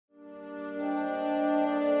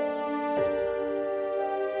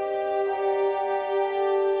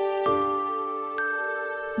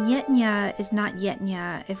Yetnya is not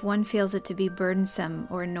yetnya if one feels it to be burdensome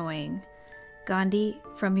or annoying. Gandhi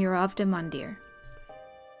from Yuravda Mandir.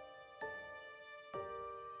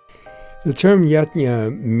 The term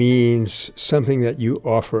yatnya means something that you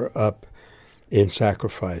offer up in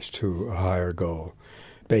sacrifice to a higher goal,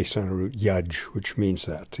 based on a root yaj, which means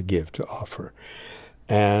that, to give, to offer.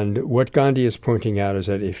 And what Gandhi is pointing out is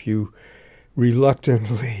that if you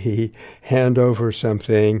reluctantly hand over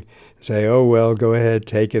something, say, oh, well, go ahead,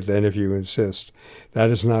 take it then if you insist, that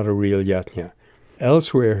is not a real yatnya.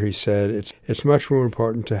 Elsewhere, he said, it's much more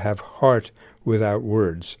important to have heart without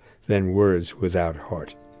words than words without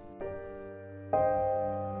heart.